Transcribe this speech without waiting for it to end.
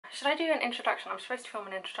Should I do an introduction? I'm supposed to film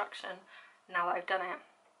an introduction now that I've done it.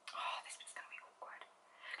 Oh, this is going to be awkward.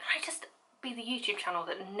 Can I just be the YouTube channel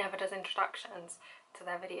that never does introductions to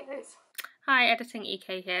their videos? Hi, Editing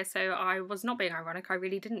EK here. So I was not being ironic, I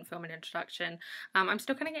really didn't film an introduction. I'm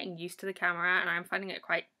still kind of getting used to the camera and I'm finding it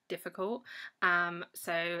quite difficult.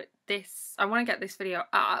 So I want to get this video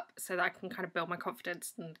up so that I can kind of build my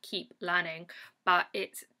confidence and keep learning, but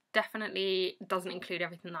it's definitely doesn't include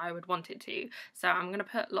everything that I would want it to. So I'm going to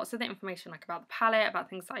put lots of the information like about the palette, about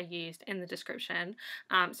things that I used in the description,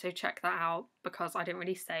 so check that out, because I didn't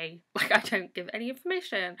really say, like, I don't give any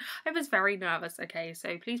information. I was very nervous. Okay,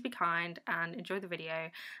 so please be kind and enjoy the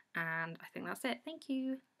video, and I think that's it. Thank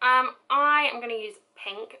you. I am going to use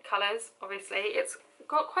pink colours. Obviously it's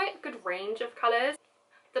got quite a good range of colours.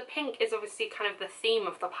 The pink is obviously kind of the theme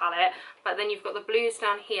of the palette, but then you've got the blues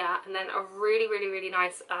down here, and then a really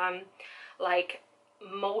nice like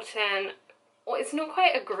molten, well, it's not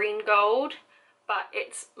quite a green gold, but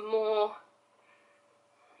it's more,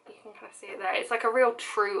 you can kind of see it there, it's like a real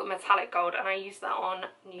true metallic gold, and I used that on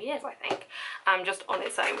New Year's, I think, just on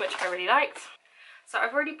its own, which I really liked. So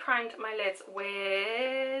I've already primed my lids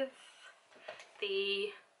with the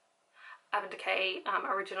Decay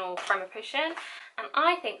original primer potion, and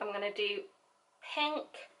I think I'm going to do pink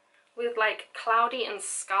with like Cloudy and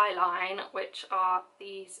Skyline, which are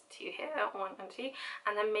these two here, 1 and 2,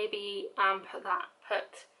 and then maybe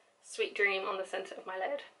put Sweet Dream on the centre of my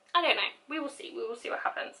lid. I don't know, we will see what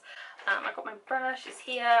happens. I got my brush is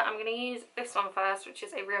here. I'm going to use this one first, which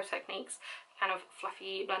is a Real Techniques kind of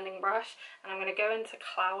fluffy blending brush, and I'm going to go into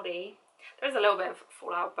Cloudy. There's a little bit of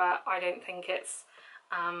fallout, but I don't think it's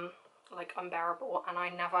like unbearable, and I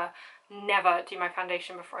never do my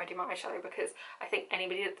foundation before I do my eyeshadow, because I think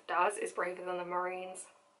anybody that does is braver than the Marines.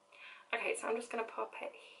 Okay, so I'm just going to pop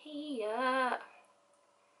it here.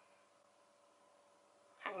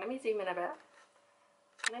 Hang on, let me zoom in a bit.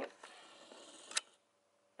 Nope.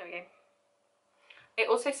 There we go. It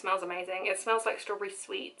also smells amazing. It smells like strawberry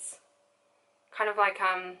sweets, kind of like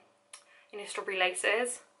you know, strawberry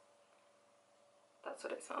laces. That's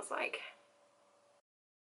what it smells like.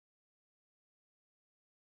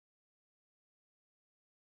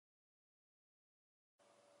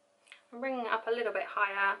 I'm bringing it up a little bit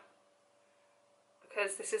higher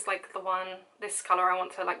because this is like the one, this colour I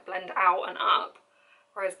want to like blend out and up,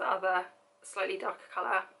 whereas the other slightly darker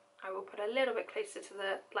colour I will put a little bit closer to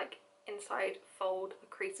the like inside fold, the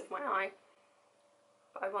crease of my eye,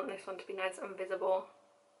 but I want this one to be nice and visible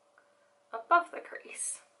above the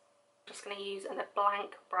crease. I'm just going to use a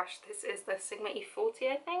blank brush. This is the Sigma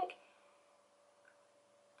E40, I think,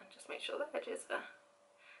 and just make sure the edges are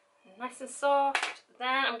nice and soft.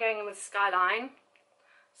 Then I'm going in with Skyline.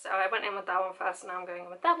 So I went in with that one first, and now I'm going in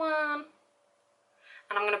with that one.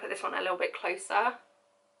 And I'm going to put this one a little bit closer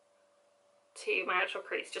to my actual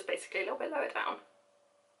crease, just basically a little bit lower down.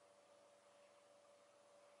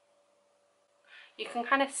 You can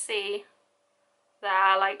kind of see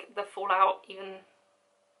there, like the fallout even,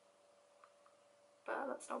 but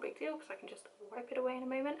that's not a big deal because I can just wipe it away in a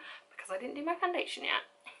moment because I didn't do my foundation yet.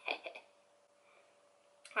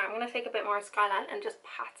 Right, I'm going to take a bit more Skyline and just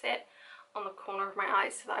pat it on the corner of my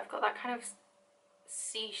eyes so that I've got that kind of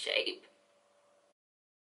C shape.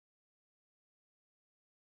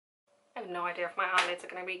 I have no idea if my eyelids are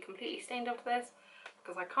going to be completely stained after this,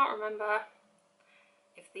 because I can't remember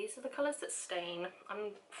if these are the colours that stain.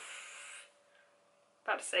 I'm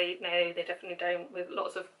about to say no, they definitely don't, with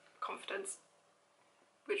lots of confidence,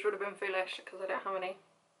 which would have been foolish because I don't have any.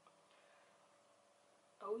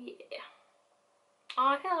 Oh yeah. Oh,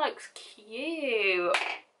 I think that looks cute.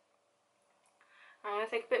 I'm going to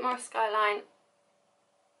take a bit more Skyline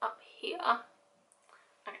up here.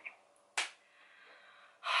 Okay.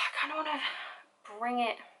 I kind of want to bring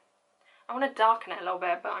it, I want to darken it a little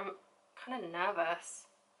bit, but I'm kind of nervous.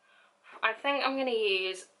 I think I'm going to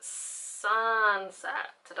use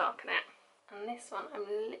Sunset to darken it. And this one I'm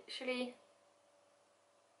literally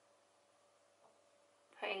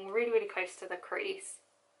putting really close to the crease,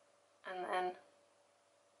 and then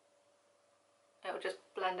it will just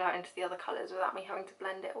blend out into the other colours without me having to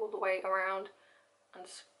blend it all the way around and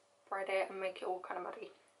spread it and make it all kind of muddy.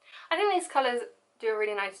 I think these colours do a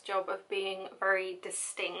really nice job of being very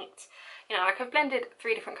distinct. You know, like I've blended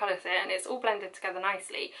 3 different colours here and it's all blended together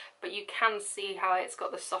nicely, but you can see how it's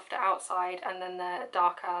got the softer outside and then the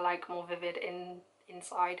darker, like more vivid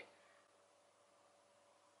inside.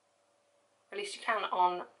 At least you can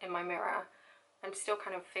in my mirror. I'm still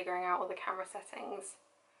kind of figuring out all the camera settings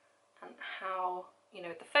and how, you know,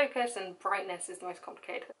 the focus and brightness is the most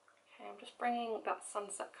complicated. Okay, I'm just bringing that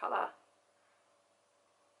sunset colour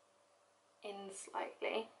in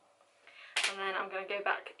slightly. And then I'm going to go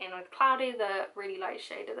back in with Cloudy, the really light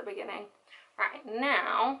shade at the beginning. Right,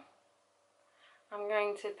 now I'm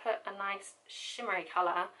going to put a nice shimmery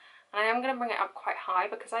colour, and I am going to bring it up quite high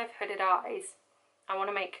because I have hooded eyes. I want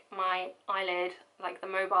to make my eyelid, like the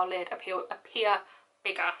mobile lid, appear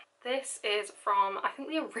bigger. This is from, I think,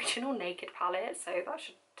 the original Naked palette, so that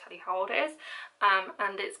should tell you how old it is.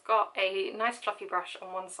 And it's got a nice fluffy brush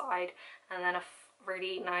on one side and then a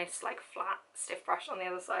really nice like flat stiff brush on the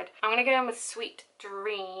other side. I'm going to go in with Sweet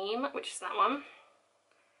Dream, which is that one.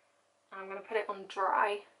 I'm going to put it on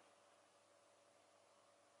dry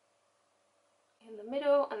in the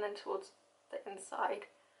middle and then towards the inside,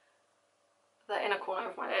 the inner corner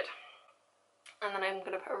of my lid. And then I'm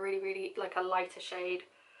going to put a really like a lighter shade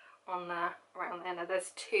on there around the inner.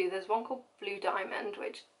 There's two. There's one called Blue Diamond,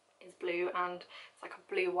 which is blue and it's like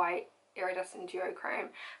a blue-white iridescent duochrome,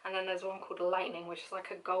 and then there's one called Lightning, which is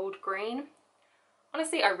like a gold green.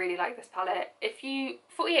 Honestly, I really like this palette. If you,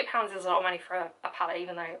 £48 is a lot of money for a palette,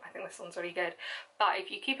 even though I think this one's really good. But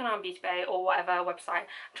if you keep an eye on Beauty Bay or whatever website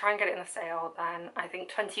and try and get it in the sale, then I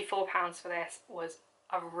think £24 for this was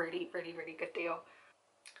a really good deal.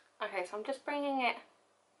 Okay, so I'm just bringing it,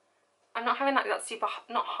 I'm not having like that super,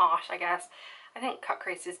 not harsh I guess. I think cut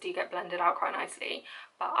creases do get blended out quite nicely,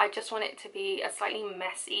 but I just want it to be a slightly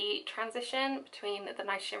messy transition between the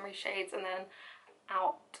nice shimmery shades and then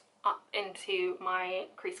out up into my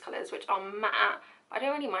crease colours, which are matte, but I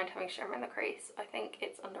don't really mind having shimmer in the crease. I think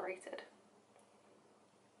it's underrated.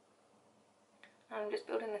 And I'm just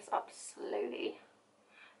building this up slowly.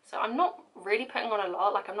 So I'm not really putting on a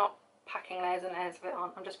lot, like I'm not packing layers and layers of it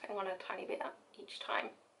on, I'm just putting on a tiny bit each time.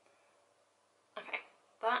 Okay,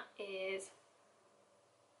 that is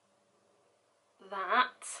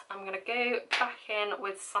that. I'm going to go back in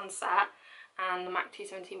with Sunset and the MAC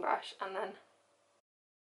 217 brush, and then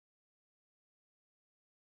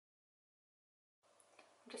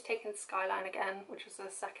I'm just taking Skyline again, which was the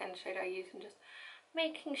second shade I used, and just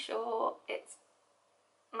making sure it's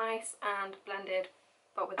nice and blended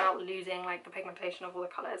but without losing like the pigmentation of all the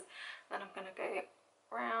colours. Then I'm going to go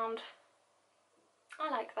round.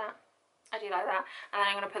 I like that. I do like that. And then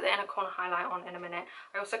I'm going to put the inner corner highlight on in a minute.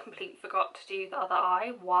 I also completely forgot to do the other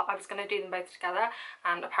eye. I was going to do them both together,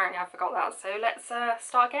 and apparently I forgot that. So let's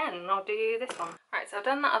start again, and I'll do this one. Right, so I've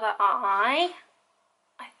done the other eye.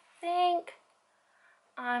 I think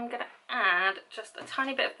I'm going to add just a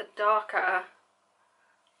tiny bit of the darker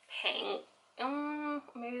pink.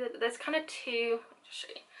 Maybe there's kind of two. I'll just show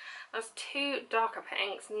you. There's two darker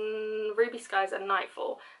pinks, Ruby Skies and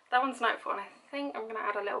Nightfall. That one's Nightfall, and I think I'm going to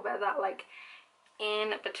add a little bit of that like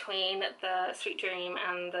in between the Sweet Dream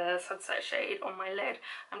and the Sunset shade on my lid.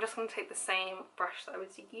 I'm just going to take the same brush that I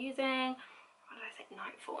was using. What did I think?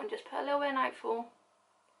 Nightfall, and just put a little bit of Nightfall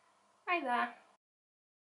right there.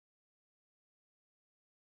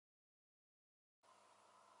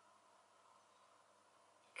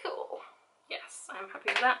 Cool. Yes, I'm happy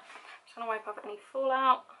with that. I'm just going to wipe off any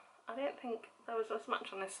fallout. I don't think there was as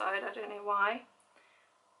much on this side, I don't know why,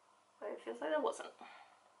 but it feels like there wasn't.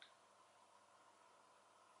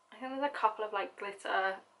 I think there's a couple of like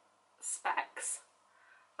glitter specks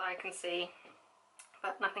that I can see,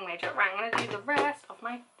 but nothing major. Right, I'm going to do the rest of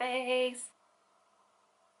my face.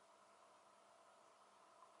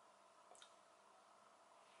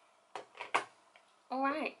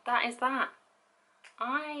 Alright, that is that.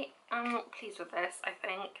 I am pleased with this, I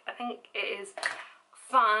think. I think it is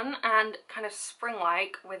fun and kind of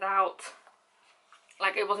spring-like without,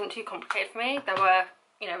 like, it wasn't too complicated for me. There were,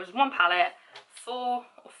 you know, it was one palette, 4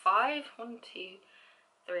 or 5, 1, 2,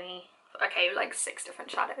 3, okay, like 6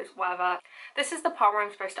 different shadows, whatever. This is the part where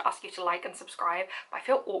I'm supposed to ask you to like and subscribe, but I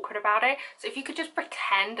feel awkward about it. So if you could just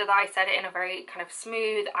pretend that I said it in a very kind of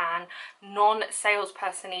smooth and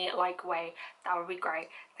non-salesperson-y like way, that would be great.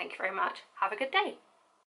 Thank you very much. Have a good day.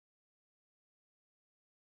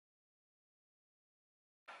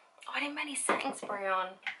 Oh, I didn't put any setting spray on.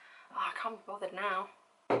 Oh, I can't be bothered now.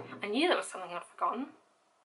 I knew there was something I'd forgotten.